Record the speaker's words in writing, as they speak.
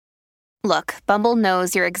Look, Bumble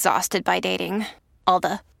knows you're exhausted by dating. All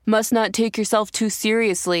the must not take yourself too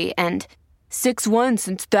seriously and 6'1"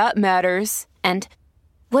 since that matters. And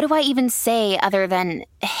what do I even say other than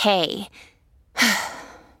hey?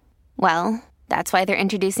 Well, that's why they're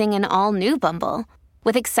introducing an all-new Bumble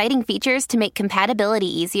with exciting features to make compatibility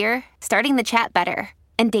easier, starting the chat better,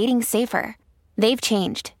 and dating safer. They've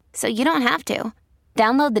changed, so you don't have to.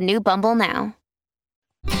 Download the new Bumble now.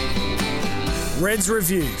 Reds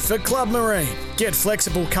Review for Club Marine. Get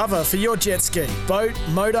flexible cover for your jet ski, boat,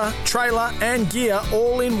 motor, trailer and gear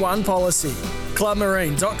all in one policy.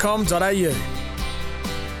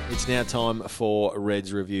 clubmarine.com.au. It's now time for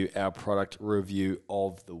Reds Review, our product review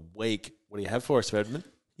of the week. What do you have for us, Redmond?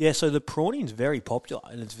 Yeah, so the prawning is very popular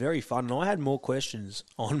and it's very fun. And I had more questions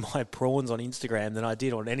on my prawns on Instagram than I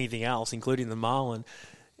did on anything else, including the marlin.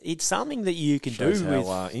 It's something that you can Shows do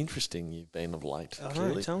how with... interesting you've been of late. I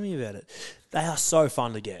know, tell me about it. They are so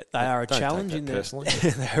fun to get. They are a Don't challenge take in that their... personally.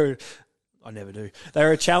 I never do.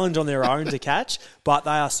 They're a challenge on their own to catch, but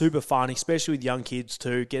they are super fun, especially with young kids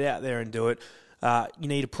too. Get out there and do it. You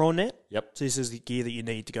need a prawn net. Yep. So this is the gear that you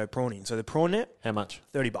need to go prawning. So the prawn net... How much?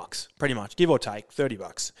 $30, pretty much. Give or take,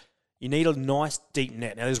 $30. You need a nice deep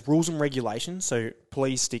net. Now, there's rules and regulations, so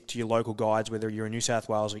please stick to your local guides, whether you're in New South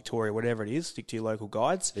Wales, Victoria, whatever it is, stick to your local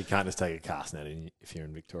guides. You can't just take a cast net if you're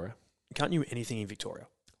in Victoria. You can't do anything in Victoria.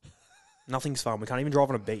 Nothing's fun. We can't even drive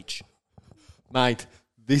on a beach. Mate,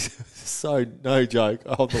 this is so no joke.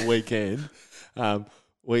 On the weekend,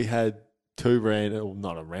 we had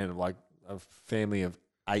a family of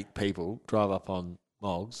 8 people drive up on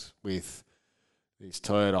Moggs with this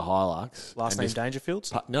Toyota Hilux. Last name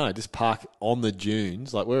Dangerfields? Just park on the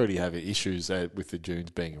dunes. Like, we already have issues with the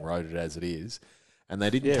dunes being eroded as it is. And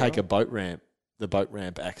they didn't take the boat ramp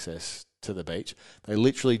access to the beach. They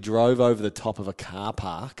literally drove over the top of a car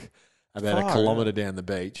park about a kilometre down the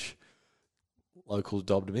beach. Locals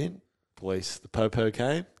dobbed them in. Police, the Popo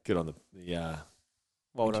came. Get on the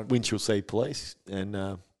windshield seat police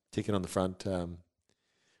and ticket on the front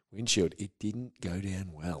windshield. It didn't go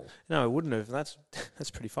down well. No, it wouldn't have. That's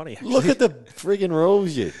pretty funny, actually. Look at the friggin'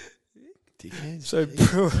 rules, you dickheads. So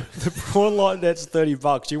the prawn light net's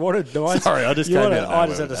 $30. You want a nice... Sorry, I just came out. I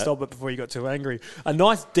just had to stop it before you got too angry. A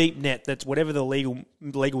nice deep net that's whatever the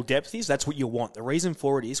legal depth is, that's what you want. The reason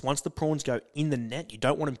for it is once the prawns go in the net, you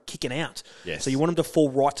don't want them kicking out. Yes. So you want them to fall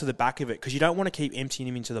right to the back of it because you don't want to keep emptying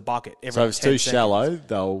them into the bucket. So if it's too shallow,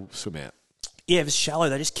 they'll swim out. Yeah, if it's shallow,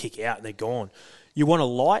 they just kick out and they're gone. You want a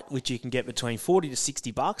light, which you can get between $40 to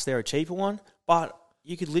 $60. They're a cheaper one. But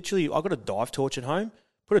you could literally... I've got a dive torch at home.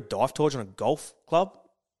 Put a dive torch on a golf club.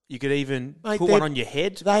 You could even put one on your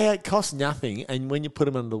head. They cost nothing, and when you put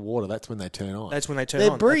them under the water, that's when they turn on. That's when they turn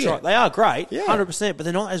They're on. brilliant. That's right. They are great, Yeah. 100%, but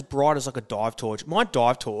they're not as bright as like a dive torch. My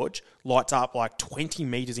dive torch lights up like 20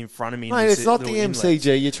 metres in front of me. Mate, it's not the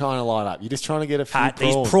MCG you're trying to light up. You're just trying to get a few Pat,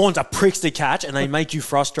 prawns. these prawns are pricks to catch, and they make you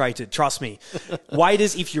frustrated. Trust me.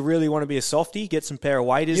 Waders, if you really want to be a softie, get some pair of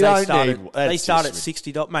waders. They start at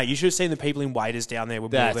 $60. Mate, you should have seen the people in waders down there.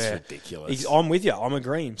 That's there. ridiculous. I'm with you. I'm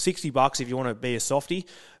agreeing. $60 if you want to be a softie.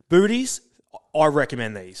 Booties, I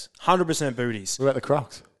recommend these. 100% booties. What about the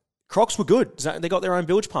Crocs? Crocs were good. They got their own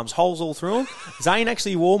bilge pumps, holes all through them. Zane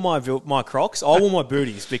actually wore my Crocs. I wore my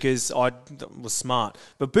booties because I was smart.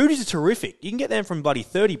 But booties are terrific. You can get them from bloody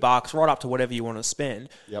 $30 right up to whatever you want to spend.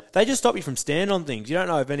 Yep. They just stop you from standing on things. You don't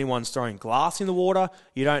know if anyone's throwing glass in the water.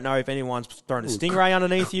 You don't know if anyone's throwing a stingray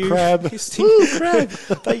underneath you. Crab. Crab.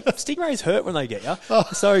 Stingrays hurt when they get you.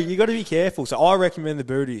 So you got to be careful. So I recommend the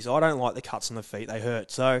booties. I don't like the cuts on the feet. They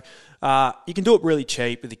hurt. So you can do it really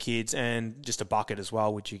cheap with the kids and just a bucket as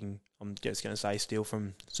well, which you can, I'm just going to say, steal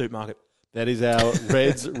from supermarket. That is our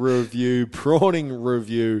Reds review, prawning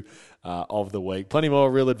review of the week. Plenty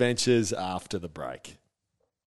more real adventures after the break.